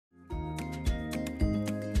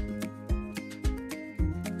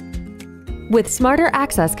With Smarter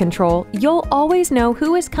Access Control, you'll always know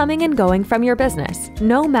who is coming and going from your business,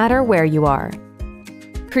 no matter where you are.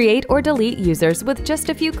 Create or delete users with just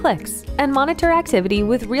a few clicks, and monitor activity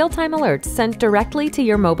with real-time alerts sent directly to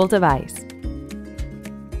your mobile device.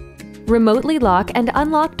 Remotely lock and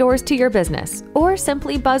unlock doors to your business, or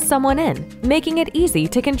simply buzz someone in, making it easy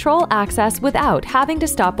to control access without having to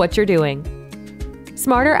stop what you're doing.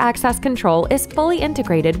 Smarter Access Control is fully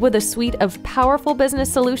integrated with a suite of powerful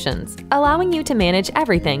business solutions, allowing you to manage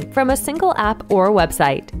everything from a single app or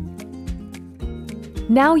website.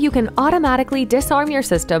 Now you can automatically disarm your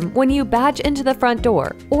system when you badge into the front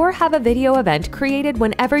door or have a video event created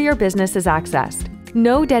whenever your business is accessed.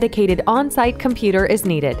 No dedicated on-site computer is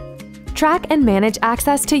needed. Track and manage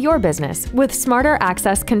access to your business with Smarter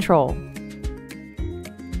Access Control.